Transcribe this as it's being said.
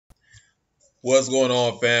What's going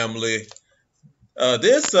on, family?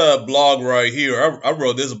 This blog right here, I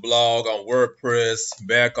wrote this blog on WordPress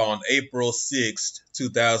back on April 6th,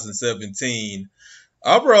 2017.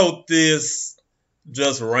 I wrote this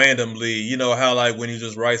just randomly. You know how like when you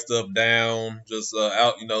just write stuff down, just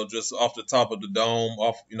out, just off the top of the dome,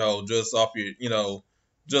 off, just off your,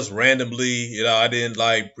 just randomly. I didn't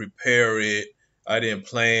like prepare it. I didn't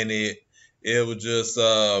plan it. It was just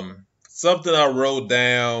something I wrote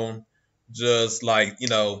down, just like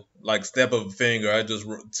like step of a finger. I just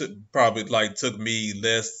took probably like took me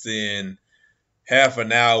less than half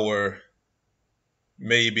an hour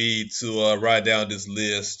maybe to write down this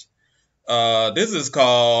list. This is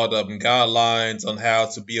called Guidelines on How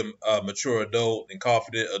to Be a Mature Adult and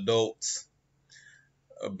Confident Adult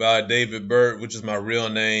by David Burt, which is my real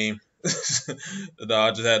name. No,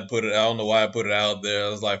 I just had to put it. I don't know why I put it out there. I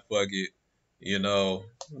was like, fuck it, you know,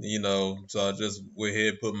 So I just went ahead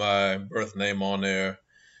and put my birth name on there.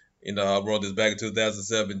 I wrote this back in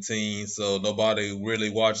 2017, so nobody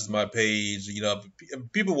really watches my page.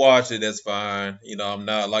 If people watch it, that's fine. I'm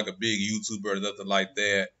not like a big YouTuber or nothing like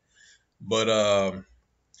that. But and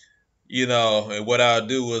what I'll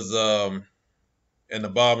do is in the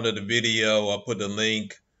bottom of the video, I'll put the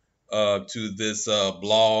link to this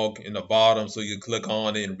blog in the bottom so you can click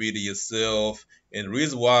on it and read it yourself. And the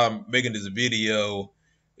reason why I'm making this video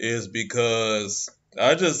is because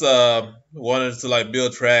I just wanted to like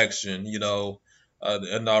build traction,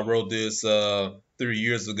 and I wrote this 3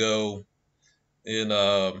 years ago, and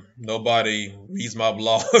nobody reads my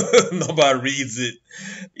blog. Nobody reads it,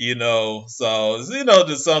 so it's,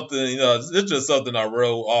 just something, it's just something I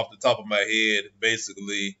wrote off the top of my head,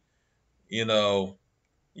 basically. you know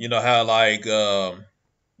how like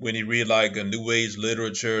when you read like a new age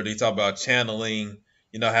literature, they talk about channeling.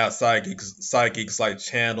 How psychics like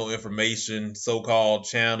channel information, so-called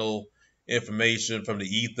channel information from the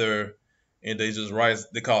ether, and they just write.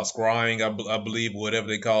 They call it scrying, I believe, whatever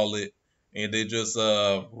they call it, and they just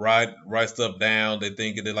write stuff down. They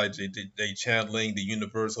think they like they channeling the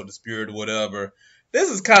universe or the spirit or whatever. This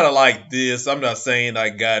is kind of like this. I'm not saying I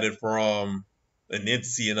got it from an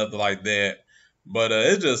entity or nothing like that, but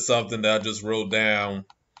it's just something that I just wrote down,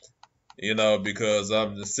 because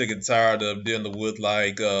I'm just sick and tired of dealing with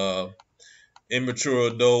like immature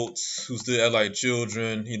adults who still act like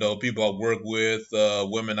children, people I work with,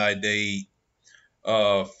 women I date,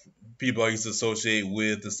 uh, people I used to associate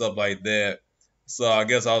with and stuff like that. So I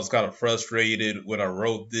guess I was kind of frustrated when I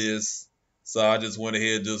wrote this. So I just went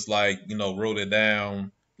ahead, just like, wrote it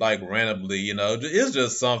down like randomly, it's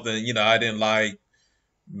just something, I didn't like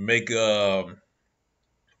make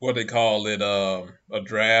what they call it, a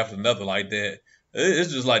draft or nothing like that.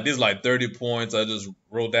 It's just like this, like 30 points. I just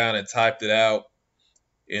wrote down and typed it out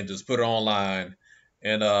and just put it online.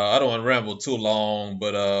 And I don't want to ramble too long,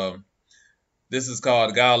 but this is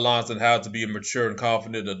called Guidelines on How to Be a Mature and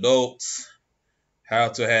Confident Adult, How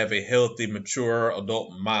to Have a Healthy, Mature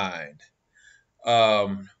Adult Mind.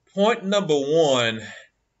 Point number one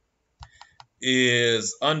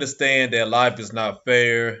is understand that life is not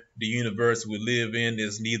fair. The universe we live in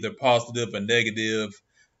is neither positive or negative,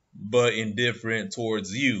 but indifferent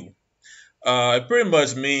towards you. It pretty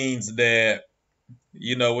much means that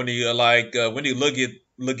when you when you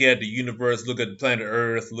look at the universe, look at the planet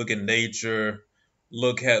Earth, look at nature,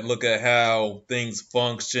 look at how things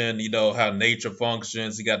function. How nature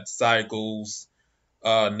functions. You got cycles.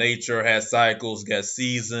 Nature has cycles. You got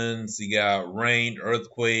seasons. You got rain,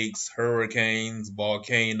 earthquakes, hurricanes,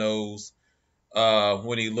 volcanoes.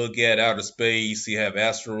 When you look at outer space, you have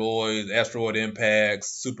asteroids, asteroid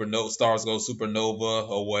impacts, supernova, stars go supernova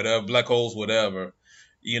or whatever, black holes, whatever.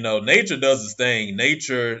 Nature does its thing.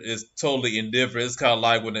 Nature is totally indifferent. It's kind of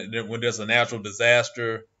like when there's a natural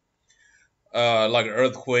disaster, like an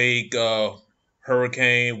earthquake,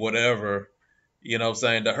 hurricane, whatever. What I'm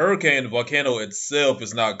saying? The hurricane, the volcano itself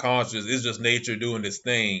is not conscious. It's just nature doing its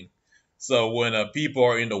thing. So when people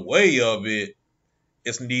are in the way of it,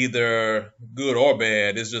 it's neither good or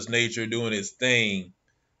bad. It's just nature doing its thing.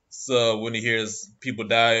 So when you hear people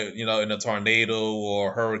die, in a tornado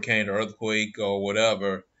or hurricane or earthquake or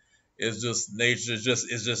whatever, it's just nature.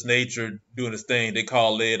 It's just nature doing its thing. They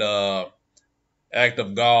call it act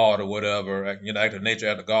of God or whatever. Act of nature,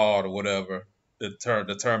 act of God or whatever. The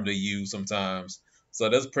term they use sometimes. So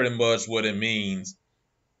that's pretty much what it means.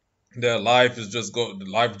 That life is just going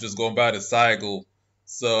by the cycle.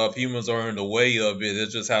 So if humans are in the way of it,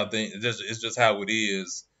 it's just how things. It's just how it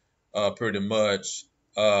is, pretty much.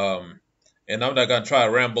 Um, and I'm not gonna try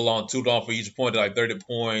to ramble on too long for each point, like 30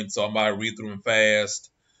 points. So I might read through them fast.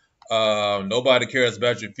 Nobody cares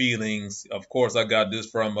about your feelings. Of course, I got this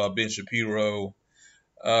from Ben Shapiro.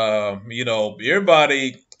 Every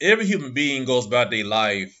human being goes about their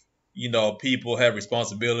life. People have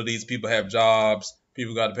responsibilities, people have jobs,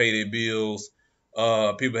 people got to pay their bills,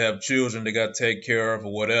 people have children they got to take care of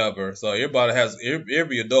or whatever. So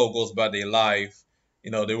every adult goes about their life.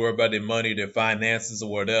 They worry about their money, their finances or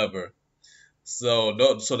whatever.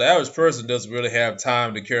 So, so the average person doesn't really have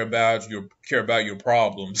time to care about your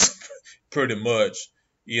problems, pretty much.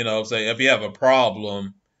 Say if you have a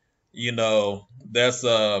problem, that's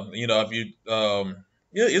if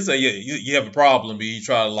it's a you have a problem, but you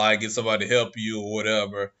try to like get somebody to help you or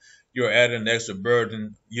whatever, you're adding an extra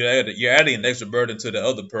burden. You're adding an extra burden to the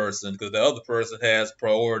other person because the other person has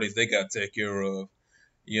priorities they got to take care of.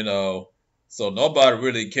 you know. So nobody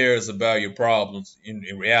really cares about your problems in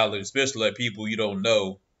reality, especially like people you don't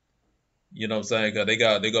know. You know what I'm saying?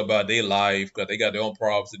 Because they go about their life because they got their own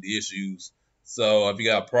problems and issues. So if you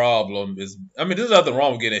got a problem, there's nothing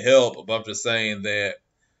wrong with getting help, but I'm just saying that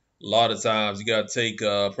a lot of times you got to take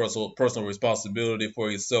personal responsibility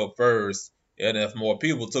for yourself first. And if more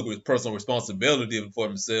people took personal responsibility for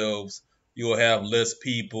themselves, you will have less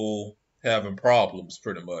people having problems,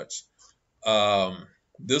 pretty much. Um,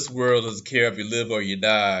 this world doesn't care if you live or you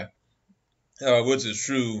die, which is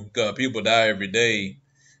true because people die every day.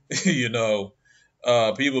 you know,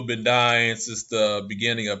 People have been dying since the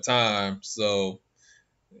beginning of time. So,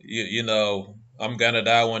 I'm gonna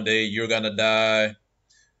die one day. You're gonna die.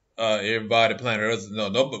 Everybody planet Earth.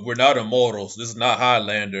 No, but we're not immortals. This is not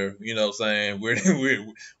Highlander. You know what I'm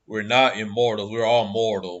saying? We're not immortals. We're all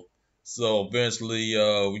mortal. So eventually,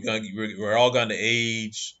 we're all gonna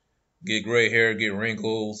age, get gray hair, get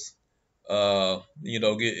wrinkles,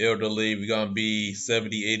 get elderly. We're gonna be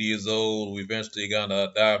 70, 80 years old. We eventually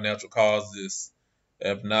gonna die of natural causes.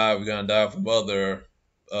 If not, we're gonna die from other,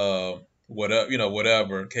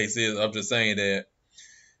 whatever case is. I'm just saying that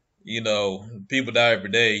people die every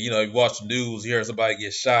day. If you watch the news, you hear somebody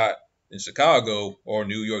get shot in Chicago or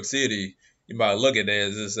New York City, you might look at that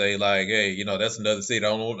and just say like, hey, that's another city. I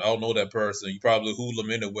don't know that person. You probably hoodlum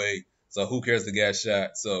anyway. So who cares the guy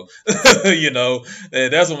shot? So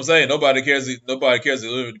and that's what I'm saying. Nobody cares. Nobody cares.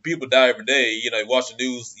 People die every day. You watch the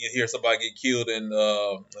news, you hear somebody get killed in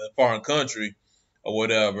a foreign country or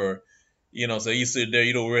whatever. So you sit there,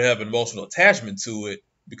 you don't really have an emotional attachment to it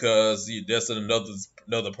because that's in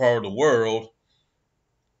another part of the world.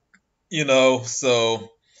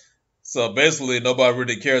 So basically nobody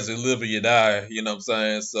really cares if you live or you die. You know what I'm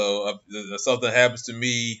saying? So if something happens to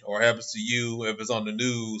me or happens to you, if it's on the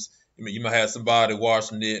news, you might have somebody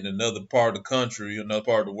watching it in another part of the country, another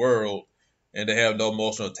part of the world, and they have no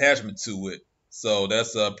emotional attachment to it. So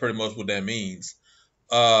that's pretty much what that means.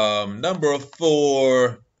 Number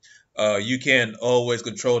four, you can't always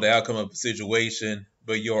control the outcome of a situation,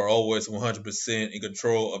 but you are always 100% in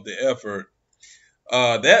control of the effort.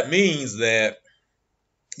 That means that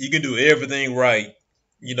you can do everything right.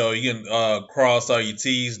 You can cross all your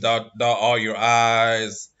T's, dot all your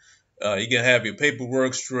I's. You can have your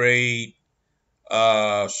paperwork straight.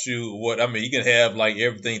 You can have like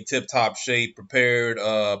everything tip top shape, prepared,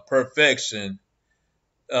 perfection.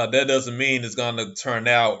 That doesn't mean it's gonna turn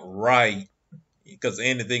out right because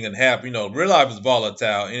anything can happen. Real life is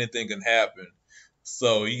volatile. Anything can happen.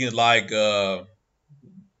 So you can like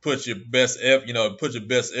put your best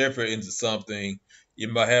effort into something. You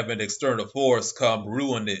might have an external force come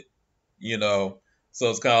ruin it. You know, so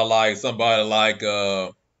it's kind of like somebody like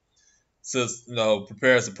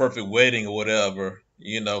prepares a perfect wedding or whatever.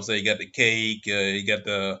 Say you got the cake, you got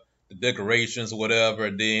the decorations or whatever.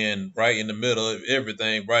 Then right in the middle of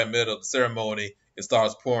everything, right in the middle of the ceremony, it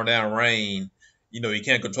starts pouring down rain. You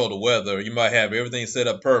can't control the weather. You might have everything set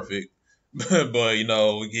up perfect, but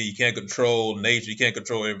you can't control nature. You can't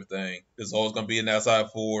control everything. There's always gonna be an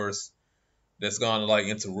outside force that's gonna like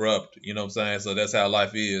interrupt. You know what I'm saying? So that's how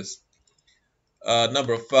life is.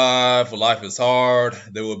 Number five, life is hard.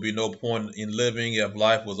 There would be no point in living if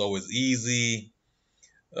life was always easy.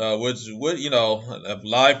 Which would if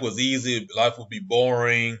life was easy, life would be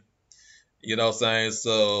boring. You know what I'm saying?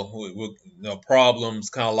 So problems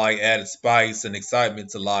kind of like added spice and excitement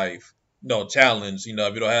to life. No challenge.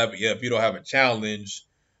 If you don't have a challenge,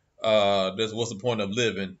 that's what's the point of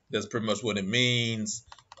living? That's pretty much what it means.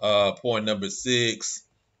 Point number six: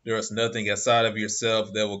 there is nothing outside of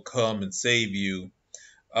yourself that will come and save you.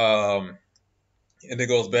 Um, and it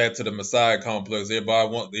goes back to the Messiah complex.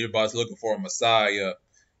 Everybody's looking for a Messiah.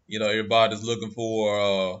 Everybody's looking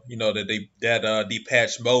for that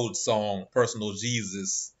Depeche Mode song, "Personal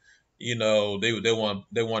Jesus." They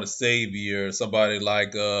want a savior, somebody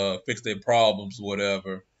like fix their problems,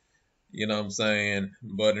 whatever. You know what I'm saying?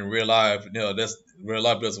 But in real life, that's real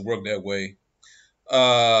life doesn't work that way.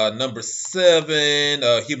 Number seven,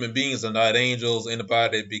 human beings are not angels.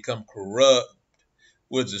 Anybody become corrupt,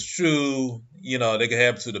 which is true. They can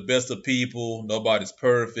happen to the best of people. Nobody's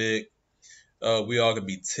perfect. We all can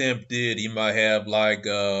be tempted. You might have like,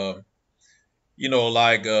 like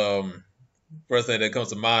first thing that comes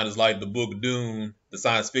to mind is like the book Dune, the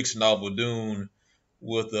science fiction novel Dune,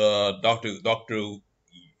 with Doctor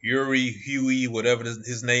Yuri Huey, whatever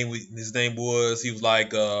his name was. He was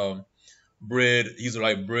like bred. He's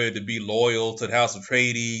like bred to be loyal to the House of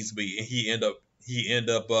Atreides, but he end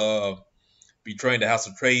up betraying the House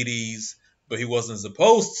of Atreides, but he wasn't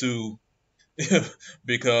supposed to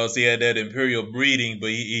because he had that imperial breeding. But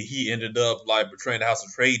he ended up like betraying the House of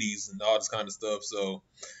Atreides and all this kind of stuff. So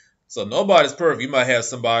nobody's perfect. You might have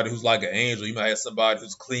somebody who's like an angel. You might have somebody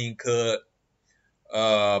who's clean cut,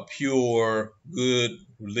 pure, good,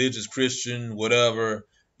 religious Christian, whatever.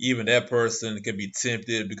 Even that person can be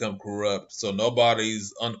tempted to become corrupt. So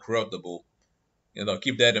nobody's uncorruptible.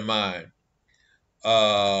 Keep that in mind.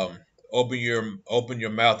 Um, open your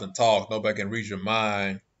mouth and talk. Nobody can read your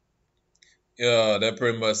mind. That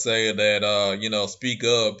pretty much say that speak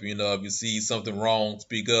up. If you see something wrong,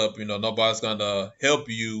 speak up. Nobody's gonna help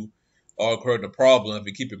you or correct the problem if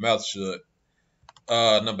you keep your mouth shut.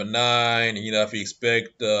 Number nine, if you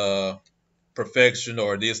expect perfection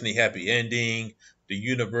or a Disney happy ending, the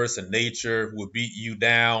universe and nature will beat you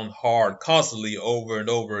down hard constantly over and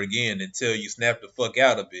over again until you snap the fuck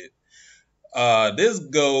out of it. This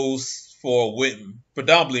goes for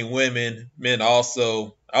predominantly women, men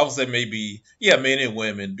also. I would say maybe, yeah, men and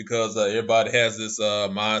women, because everybody has this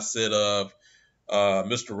mindset of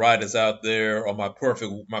Mr. Right is out there, or my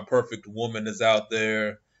perfect woman is out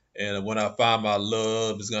there, and when I find my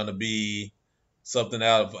love, it's gonna be something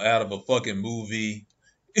out of a fucking movie.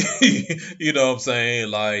 You know what I'm saying?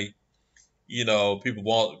 Like,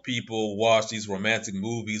 people watch these romantic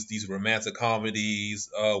movies, these romantic comedies.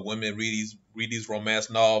 Women read these romance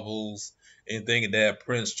novels and thinking that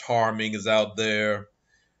Prince Charming is out there.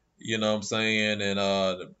 You know what I'm saying? And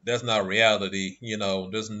that's not reality.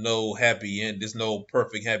 There's no happy end. There's no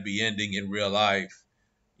perfect happy ending in real life.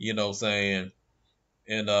 You know what I'm saying?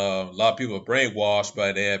 And a lot of people are brainwashed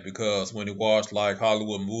by that because when they watch like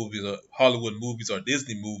Hollywood movies or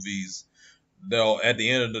Disney movies, they'll at the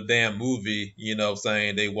end of the damn movie,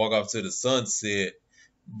 saying they walk off to the sunset,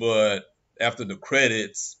 but after the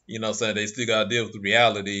credits, saying they still gotta deal with the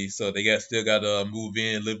reality, so they still gotta move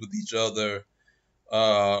in, live with each other,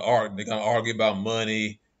 they're gonna argue about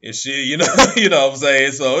money and shit, you know what I'm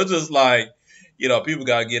saying? So it's just like, people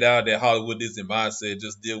gotta get out of that Hollywood Disney mindset,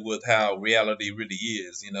 just deal with how reality really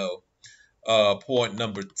is. Point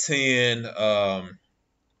number 10, the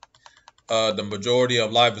majority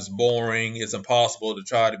of life is boring. It's impossible to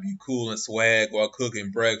try to be cool and swag while cooking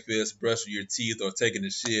breakfast, brushing your teeth, or taking a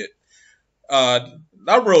shit. Uh,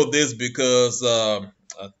 I wrote this because I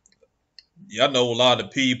know a lot of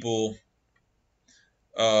people.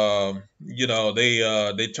 They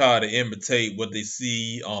try to imitate what they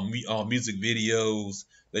see on music videos.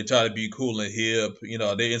 They try to be cool and hip.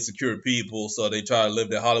 They're insecure people, so they try to live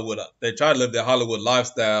their Hollywood. They try to live their Hollywood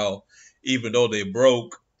lifestyle, even though they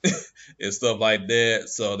broke and stuff like that.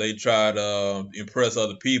 So they try to impress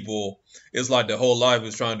other people. It's like their whole life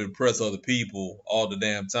is trying to impress other people all the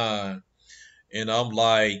damn time. And I'm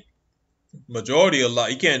like, majority of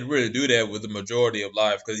life, you can't really do that with the majority of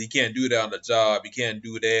life because you can't do that on the job. You can't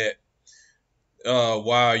do that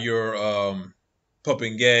while you're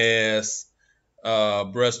pumping gas,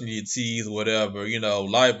 brushing your teeth, whatever.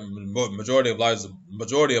 Life majority of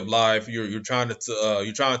life, you're trying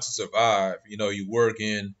to survive. You're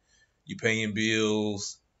working, you're paying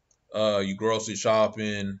bills, you grocery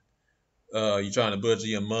shopping, you're trying to budget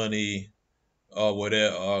your money, or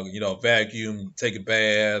whatever, vacuum, take a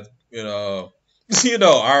bath,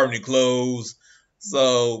 iron your clothes.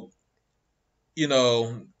 So, you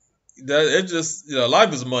know, that it just,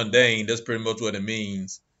 life is mundane. That's pretty much what it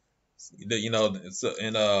means. And that's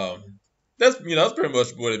pretty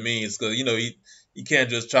much what it means because you can't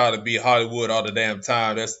just try to be Hollywood all the damn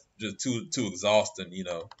time. That's just too exhausting.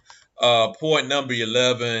 Point number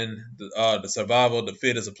 11, the survival of the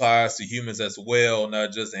fittest applies to humans as well,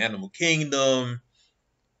 not just the animal kingdom.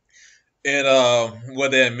 And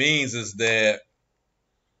what that means is that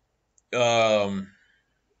um,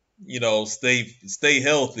 stay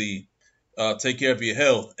healthy, take care of your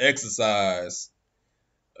health, exercise.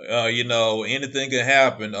 Anything can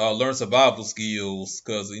happen. Learn survival skills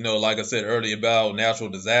because like I said earlier about natural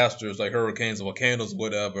disasters like hurricanes, volcanoes,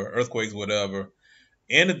 whatever, earthquakes, whatever.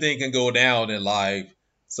 Anything can go down in life.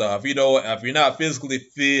 So if you're not physically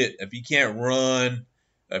fit, if you can't run,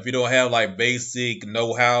 if you don't have like basic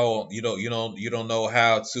know how, you don't know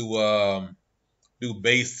how to do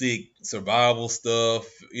basic survival stuff,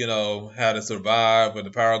 how to survive when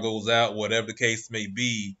the power goes out, whatever the case may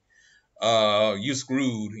be, you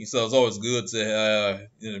screwed. So it's always good to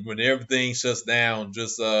when everything shuts down,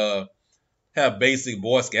 just have basic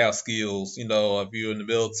Boy Scout skills. If you're in the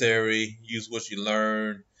military, use what you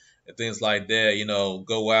learn and things like that.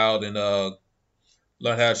 Go out and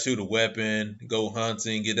learn how to shoot a weapon, go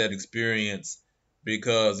hunting, get that experience.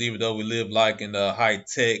 Because even though we live like in a high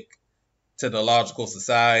tech technological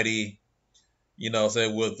society,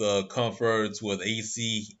 say with comforts, with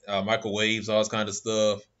AC, microwaves, all this kind of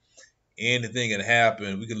stuff, anything can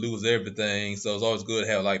happen. We can lose everything. So it's always good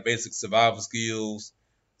to have like basic survival skills.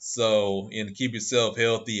 So, and keep yourself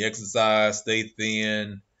healthy, exercise, stay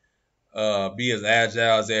thin, be as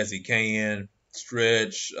agile as you can,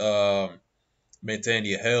 stretch, maintain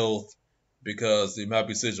your health, because there might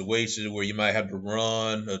be situations where you might have to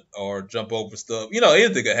run or jump over stuff.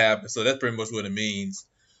 Anything could happen. So that's pretty much what it means.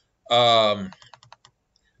 Um,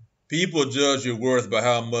 People judge your worth by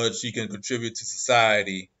how much you can contribute to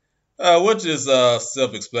society, which is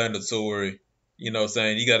self-explanatory.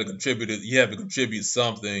 Saying you got to contribute, you have to contribute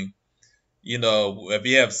something. If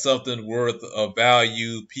you have something worth of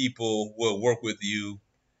value, people will work with you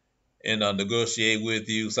and negotiate with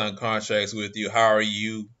you, sign contracts with you, hire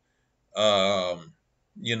you. Um,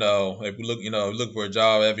 if you look for a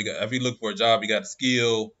job, if you look for a job, you got a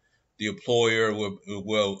skill. The employer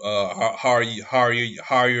will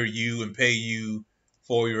hire you and pay you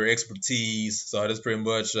for your expertise. So that's pretty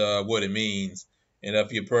much what it means. And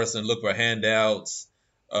if you're a person look for handouts,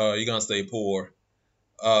 you're gonna stay poor.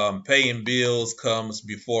 Paying bills comes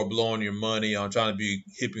before blowing your money on trying to be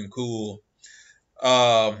hip and cool.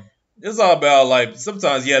 Um, it's all about like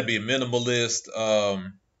sometimes you have to be a minimalist.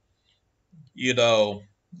 You know,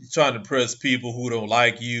 trying to impress people who don't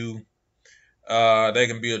like you. They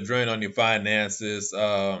can be a drain on your finances.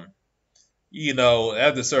 After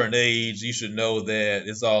a certain age, you should know that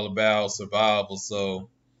it's all about survival. So,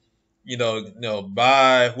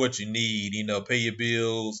 buy what you need. Pay your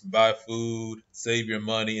bills, buy food, save your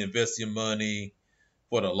money, invest your money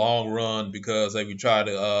for the long run. Because if you try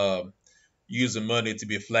to use the money to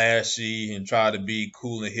be flashy and try to be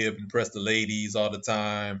cool and hip, impress the ladies all the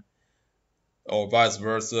time, or vice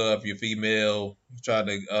versa. If you're female, you try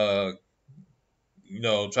to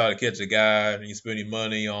catch a guy and you spend your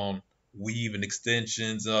money on weave and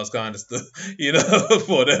extensions and all this kind of stuff,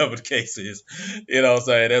 for whatever the case is. What I'm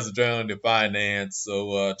saying? That's a drain on your finance.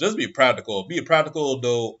 So just be practical. Be a practical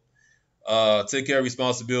adult. Take care of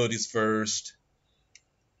responsibilities first.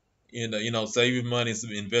 Save your money,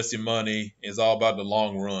 invest your money. It's all about the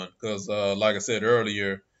long run. Because like I said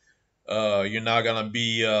earlier, you're not gonna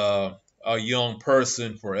be a young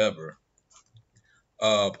person forever.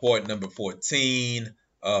 Point number 14.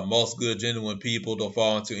 Most good, genuine people don't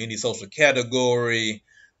fall into any social category,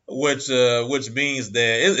 which means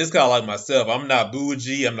that it's kind of like myself. I'm not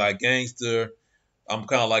bougie. I'm not gangster. I'm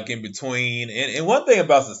kind of like in between. And one thing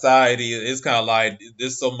about society is kind of like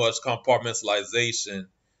there's so much compartmentalization.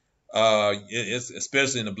 It's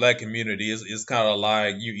especially in the black community. It's kind of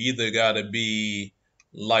like you either gotta be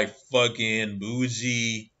like fucking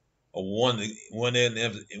bougie or one end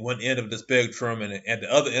of the spectrum, and at the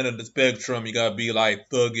other end of the spectrum you gotta be like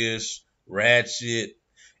thuggish, ratchet.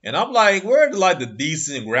 And I'm like, where are like the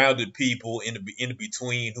decent, grounded people in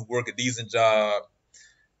between who work a decent job?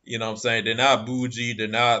 What I'm saying? They're not bougie, they're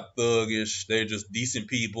not thuggish, they're just decent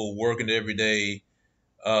people working every day.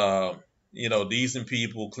 uh, decent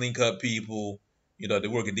people, clean cut people. They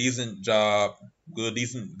work a decent job, good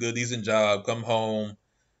decent job. Come home,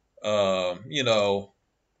 you know,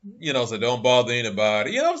 so they don't bother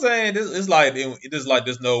anybody. You know what I'm saying? It's like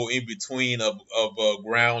there's no in between of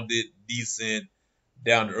grounded, decent,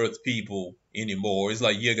 down to earth people anymore. It's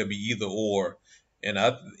like you gotta be either or. And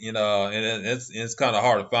it's kind of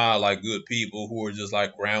hard to find like good people who are just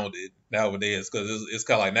like grounded nowadays, because it's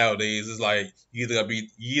kind of like nowadays it's like you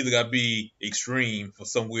either gotta be extreme for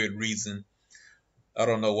some weird reason. I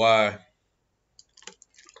don't know why.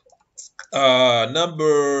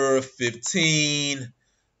 Number 15.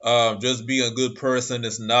 Just being a good person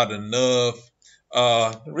is not enough.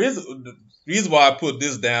 The reason why I put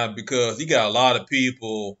this down, because you got a lot of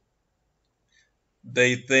people,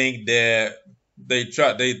 they think that they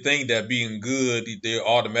think that being good, they're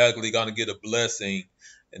automatically gonna get a blessing,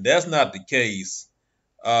 and that's not the case.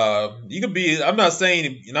 You can be. I'm not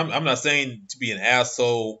saying. I'm not saying to be an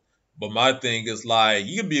asshole, but my thing is like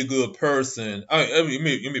you can be a good person. Let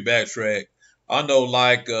me backtrack. I know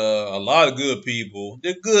like a lot of good people.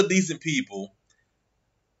 They're good, decent people,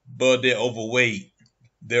 but they're overweight.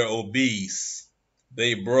 They're obese.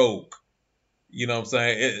 They broke. You know what I'm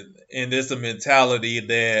saying? And it's a mentality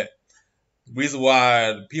that reason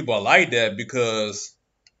why people are like that because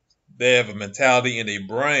they have a mentality in their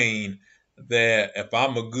brain that if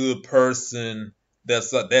I'm a good person,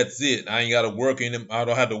 that's it. I ain't got to work any. I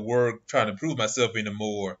don't have to work trying to prove myself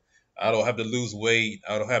anymore. I don't have to lose weight.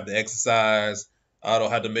 I don't have to exercise. I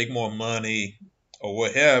don't have to make more money or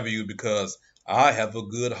what have you because I have a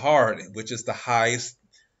good heart, which is the highest.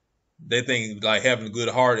 They think like having a good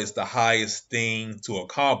heart is the highest thing to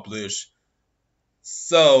accomplish.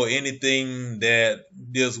 So anything that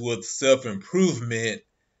deals with self improvement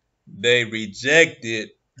they reject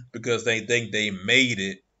it because they think they made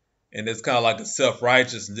it, and it's kind of like a self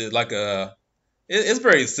righteousness, like it's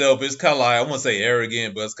very selfish. It's kind of like I won't say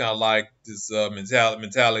arrogant, but it's kind of like this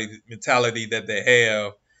mentality that they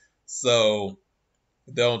have. So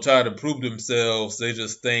they don't try to prove themselves. They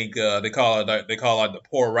just think they call it like the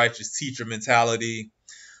poor righteous teacher mentality.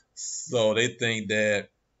 So they think that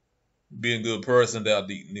being a good person that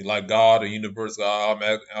like God or universe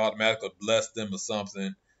automatically bless them or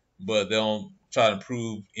something, but they don't try to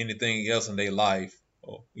prove anything else in their life.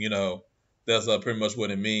 You know, that's pretty much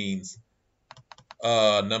what it means.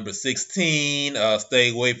 Number 16,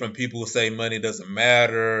 stay away from people who say money doesn't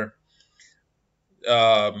matter.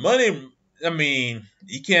 Money, I mean,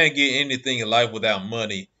 you can't get anything in life without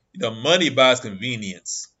money. You know, money buys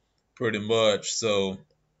convenience, pretty much. So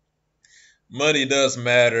money does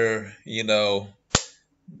matter.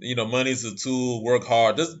 Money's a tool. Work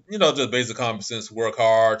hard. Just basic common sense. Work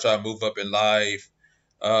hard. Try to move up in life.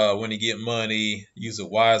 When you get money, use it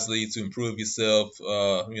wisely to improve yourself.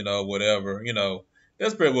 Whatever.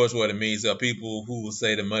 That's pretty much what it means. People who will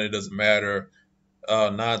say that money doesn't matter,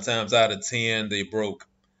 9 times out of 10, they broke.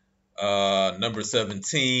 Number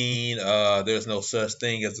 17, there's no such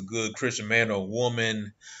thing as a good Christian man or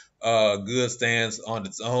woman. Good stands on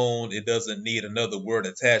its own. It doesn't need another word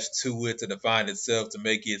attached to it to define itself to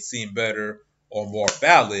make it seem better or more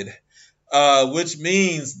valid. Which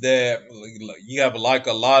means that you have like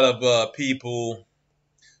a lot of people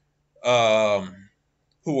um,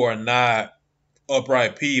 who are not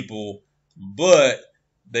upright people, but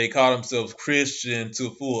they call themselves Christian to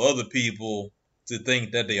fool other people to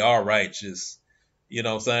think that they are righteous. You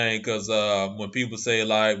know what I'm saying? Because when people say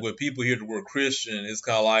like, when people hear the word Christian, it's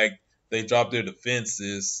kind of like they drop their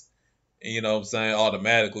defenses. You know what I'm saying?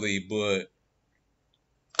 Automatically, but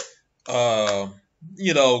uh,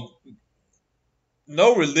 you know,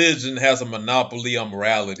 no religion has a monopoly on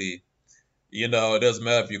morality. It doesn't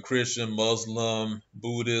matter if you're Christian, Muslim,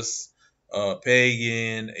 Buddhist,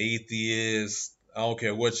 pagan, atheist. I don't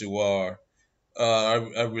care what you are.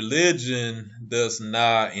 A religion does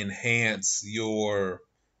not enhance your.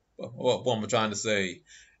 What am I trying to say?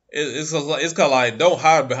 It's kind of like don't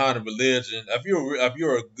hide behind a religion. If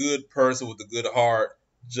you're a good person with a good heart,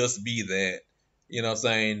 just be that. You know what I'm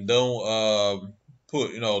saying? Don't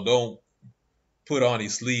put on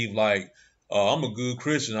his sleeve like, oh, I'm a good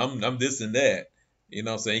Christian. I'm this and that. You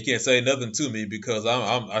know what I'm saying? You can't say nothing to me because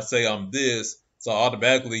I say I'm this. So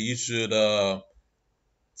automatically you should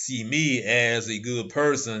see me as a good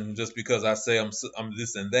person just because I say I'm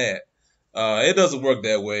this and that. It doesn't work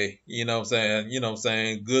that way. You know what I'm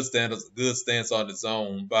saying? Good stance on its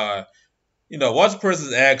own by, watch a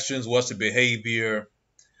person's actions, watch the behavior.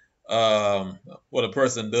 What a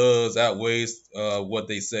person does outweighs what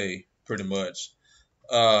they say, pretty much.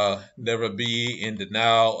 Never be in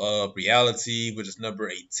denial of reality, which is number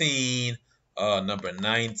 18. Number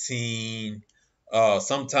 19.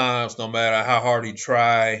 Sometimes, no matter how hard you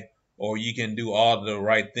try, or you can do all the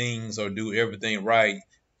right things or do everything right,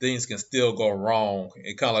 things can still go wrong.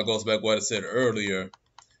 It kind of like goes back to what I said earlier.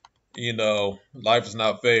 Life is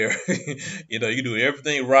not fair. You do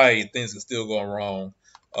everything right, things can still go wrong.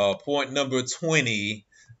 Point number 20,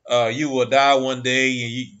 you will die one day,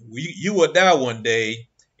 and you will die one day,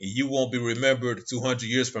 and you won't be remembered 200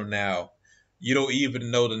 years from now. You don't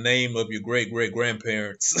even know the name of your great great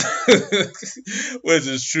grandparents, which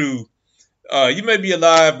is true. You may be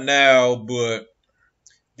alive now, but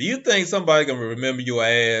do you think somebody gonna remember your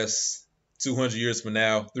ass 200 years from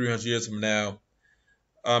now, 300 years from now?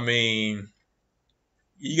 I mean,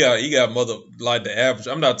 you got mother like the average.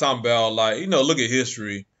 I'm not talking about like look at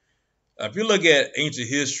history. If you look at ancient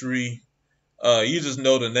history, you just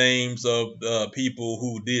know the names of people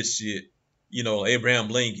who did shit. Abraham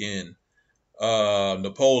Lincoln,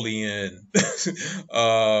 Napoleon,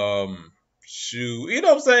 shoot, you know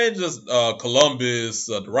what I'm saying? Just Columbus,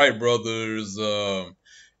 the Wright brothers,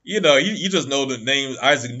 you just know the name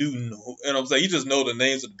Isaac Newton. And I'm saying you just know the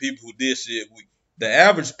names of the people who did shit. The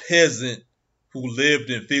average peasant who lived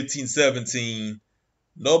in 1517,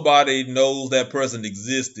 nobody knows that person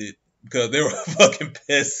existed because they were a fucking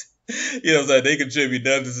peasant. You know what I'm saying? They contribute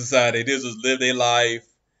nothing to society. They just live their life.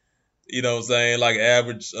 You know what I'm saying? Like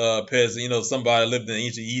average peasant. Somebody lived in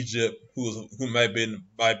ancient Egypt who might been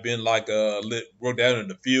like worked out in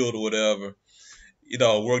the field or whatever.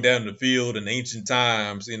 Worked out in the field in ancient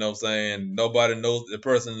times. You know what I'm saying? Nobody knows the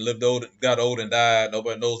person lived old, got old and died.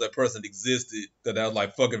 Nobody knows that person existed because that was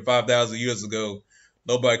like fucking 5,000 years ago.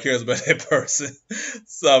 Nobody cares about that person.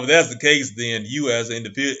 So if that's the case, then you as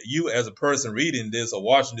a person reading this or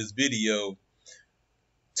watching this video,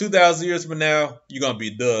 2,000 years from now, you're gonna be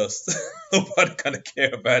dust. Nobody gonna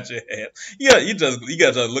care about your ass. Yeah, you gotta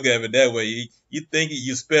just look at it that way. You think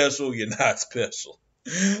you're special, you're not special.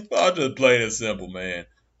 I'll just plain and simple, man.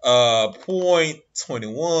 Point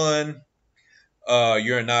 21.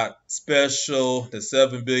 You're not special. The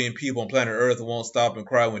 7 billion people on planet Earth won't stop and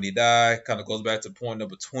cry when they die. Kind of goes back to point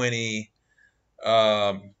number 20.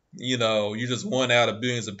 You're just one out of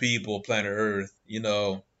billions of people on planet Earth. If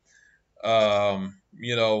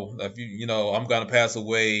I'm gonna pass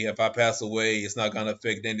away. If I pass away, it's not gonna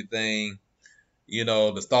affect anything.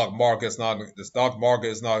 The stock market's not. The stock market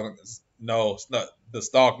is not. No, it's not. The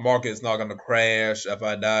stock market is not gonna crash if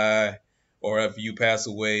I die, or if you pass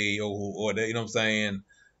away, or you know what I'm saying.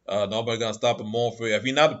 Nobody gonna stop and mourn for you. If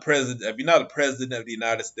you're not the president, if you're not the president of the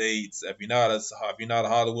United States, if you're not a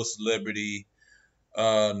Hollywood celebrity,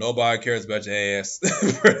 nobody cares about your ass.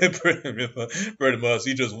 Pretty much,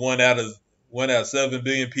 you just one out of 7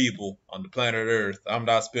 billion people on the planet Earth. I'm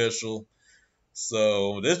not special.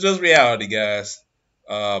 So this is just reality, guys.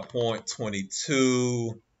 Point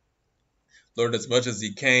 22. Learn as much as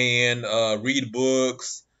you can. Read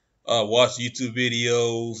books. Watch YouTube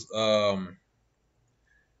videos.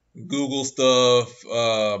 Google stuff.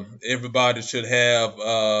 Everybody should have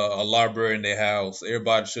a library in their house.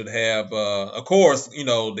 Everybody should have, of course,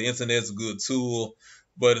 the internet's a good tool,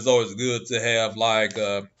 but it's always good to have like,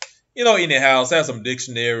 in your house, have some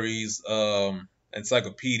dictionaries,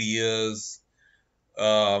 encyclopedias,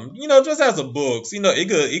 just have some books.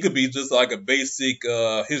 It could be just like a basic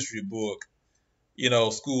history book,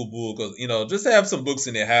 school book, or, just have some books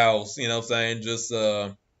in your house. You know what I'm saying? Just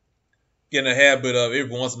get in the habit of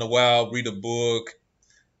every once in a while read a book.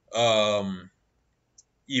 Um,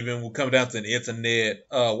 Even when come down to the internet,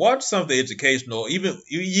 watch something educational. Even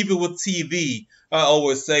with TV, I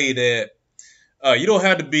always say that you don't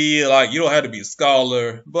have to be a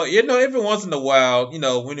scholar, but every once in a while,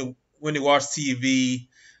 when you watch TV,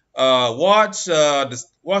 watch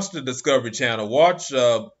the Discovery Channel, watch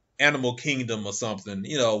Animal Kingdom or something.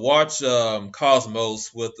 Watch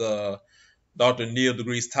Cosmos with Dr. Neil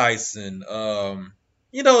deGrasse Tyson.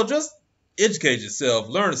 Just educate yourself,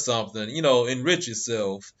 learn something. Enrich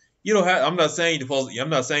yourself. You don't have. I'm not saying you're supposed. I'm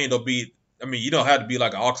not saying don't be. I mean, you don't have to be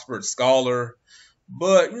like an Oxford scholar,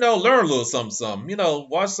 but learn a little something, something.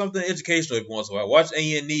 Watch something educational every once in a while. Watch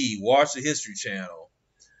A&E. Watch the History Channel.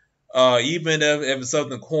 Even if it's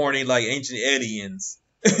something corny like Ancient Aliens,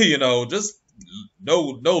 just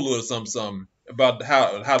know a little something, something about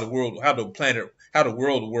how the world, how the planet, how the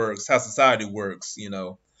world works, how society works.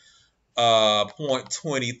 Point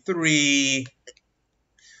 23.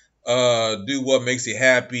 Do what makes you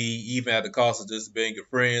happy, even at the cost of disobeying your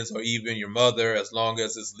friends or even your mother, as long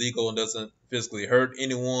as it's legal and doesn't physically hurt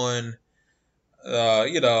anyone.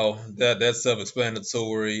 That's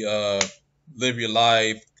self-explanatory. Live your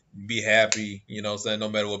life, be happy. Saying no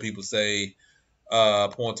matter what people say.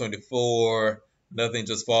 Point 24. Nothing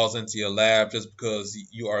just falls into your lap just because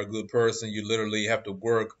you are a good person. You literally have to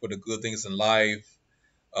work for the good things in life.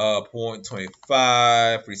 Point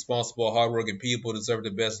 25. Responsible, hardworking people deserve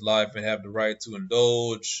the best life and have the right to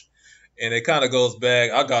indulge. And it kind of goes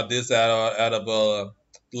back. I got this out of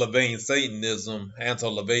LaVeyan Satanism.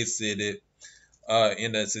 Anton LaVey said it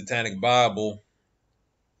in the Satanic Bible,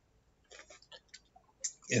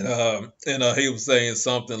 and he was saying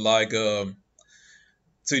something like to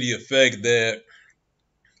the effect that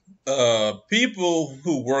people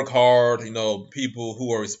who work hard, people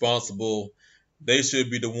who are responsible, they should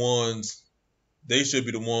be the ones. They should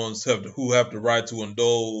be the ones who have the right to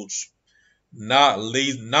indulge, not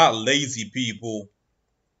lazy people,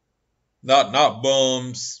 not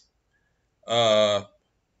bums. Uh,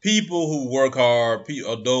 People who work hard,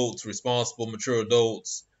 adults, responsible, mature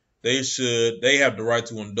adults, they have the right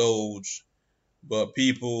to indulge. But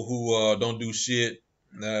people who don't do shit,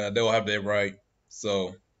 they don't have that right.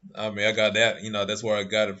 So I mean, I got that. That's where I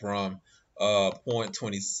got it from. Point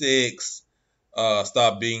 26.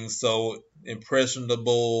 Stop being so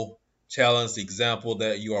impressionable. Challenge the example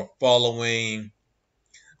that you are following.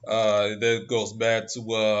 That goes back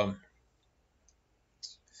to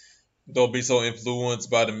don't be so influenced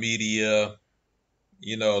by the media.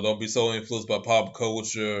 Don't be so influenced by pop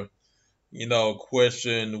culture.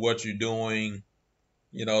 Question what you're doing.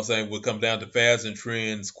 What I'm saying, we'll come down to fads and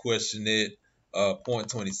trends, question it. Point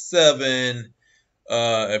 27.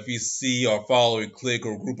 If you see or follow a clique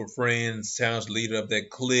or group of friends, challenge the leader of that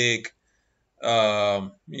clique. I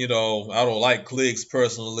don't like cliques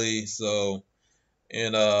personally, so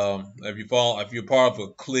and if you're part of a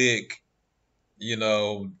clique, you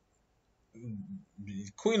know,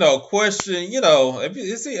 question,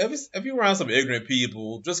 if you around some ignorant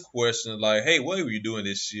people, just question like, hey, what were you doing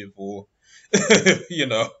this shit for? you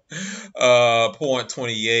know. Point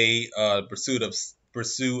 28, pursuit of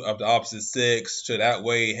the opposite sex should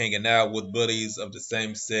outweigh hanging out with buddies of the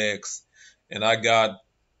same sex. And I got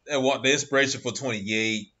the inspiration for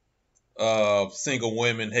 28, single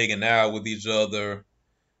women hanging out with each other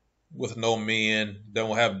with no men,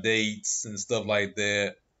 don't have dates and stuff like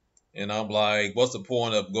that. And I'm like, what's the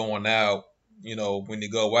point of going out? When you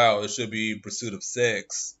go out, it should be pursuit of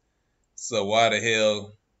sex. So why the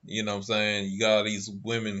hell, what I'm saying, you got these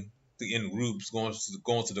women in groups going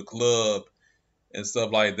to the club and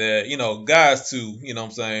stuff like that. Guys too, what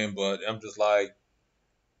I'm saying, but I'm just like,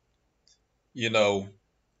 you know,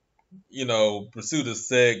 pursuit of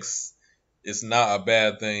sex is not a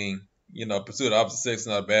bad thing. Pursuit of opposite sex is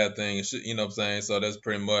not a bad thing. It should, what I'm saying? So that's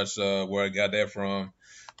pretty much where I got that from.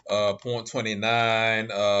 Point 29,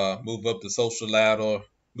 move up the social ladder,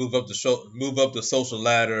 move up the social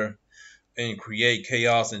ladder and create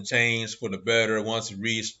chaos and change for the better. Once you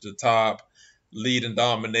reach the top, lead and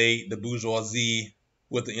dominate the bourgeoisie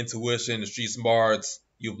with the intuition and street smarts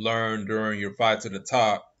you've learned during your fight to the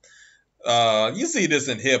top. You see this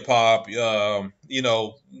in hip hop.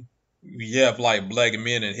 We have like black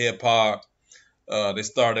men in hip hop. They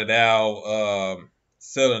started out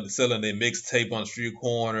selling their mixtape on the street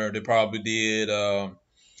corner. They probably did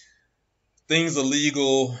things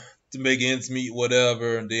illegal to make ends meet,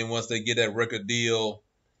 whatever. And then once they get that record deal,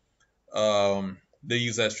 they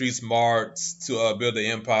use that street smarts to build the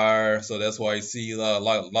empire. So that's why you see a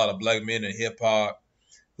lot of black men in hip hop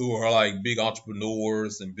who are like big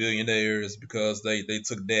entrepreneurs and billionaires because they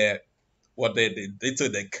took that they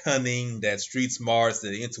took that cunning, that street smarts,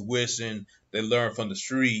 that intuition they learned from the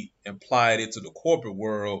street and applied it to the corporate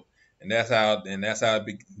world, and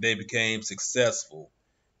they became successful.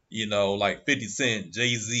 Like 50 Cent,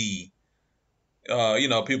 Jay-Z,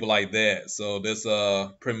 people like that. So that's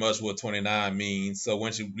pretty much what 29 means. So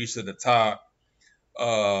once you reach to the top,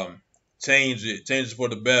 um, change it for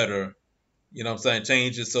the better. What I'm saying?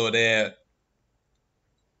 Change it so that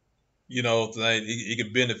so that it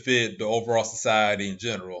can benefit the overall society in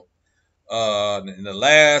general. And the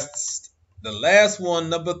last one,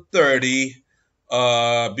 number 30,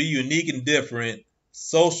 be unique and different.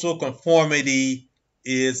 Social conformity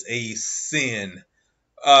is a sin.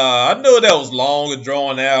 I know that was long and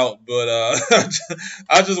drawn out, but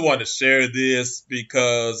I just want to share this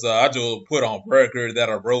because I just put on record that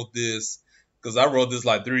I wrote this because I wrote this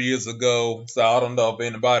like 3 years ago. So I don't know if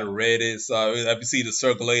anybody read it. So if you see the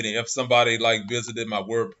circulating, if somebody like visited my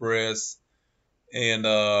WordPress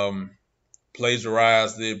and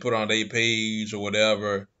plagiarized it, put on their page or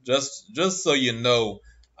whatever, just so you know,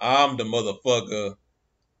 I'm the motherfucker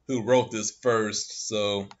who wrote this first.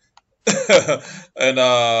 So and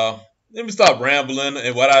let me stop rambling.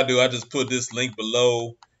 And what I do, I just put this link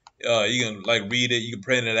below. You can like read it. You can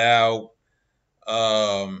print it out,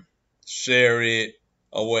 share it,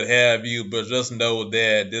 or what have you. But just know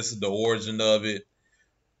that this is the origin of it.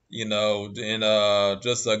 And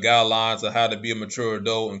just guidelines on how to be a mature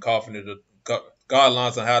adult and confident.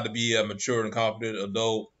 Guidelines on how to be a mature and confident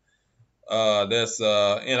adult. That's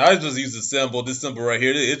and I just use the symbol. This symbol right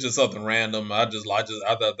here, it's just something random. I thought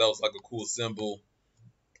that was like a cool symbol.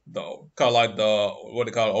 Though, kind of like the what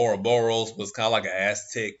they call it, Ouroboros was kind of like an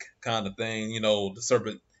Aztec kind of thing. The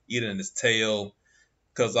serpent eating his tail.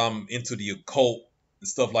 Because I'm into the occult and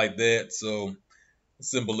stuff like that. So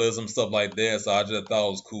symbolism, stuff like that. So I just thought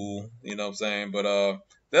it was cool. You know what I'm saying? But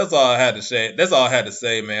that's all I had to say. That's all I had to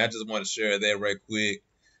say, man. I just want to share that right quick.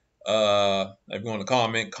 If you want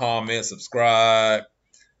to comment, subscribe.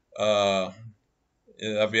 Uh,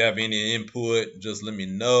 if you have any input, just let me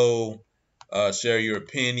know. Share your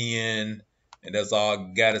opinion. And that's all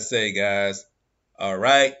I got to say, guys. All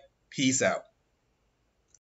right. Peace out.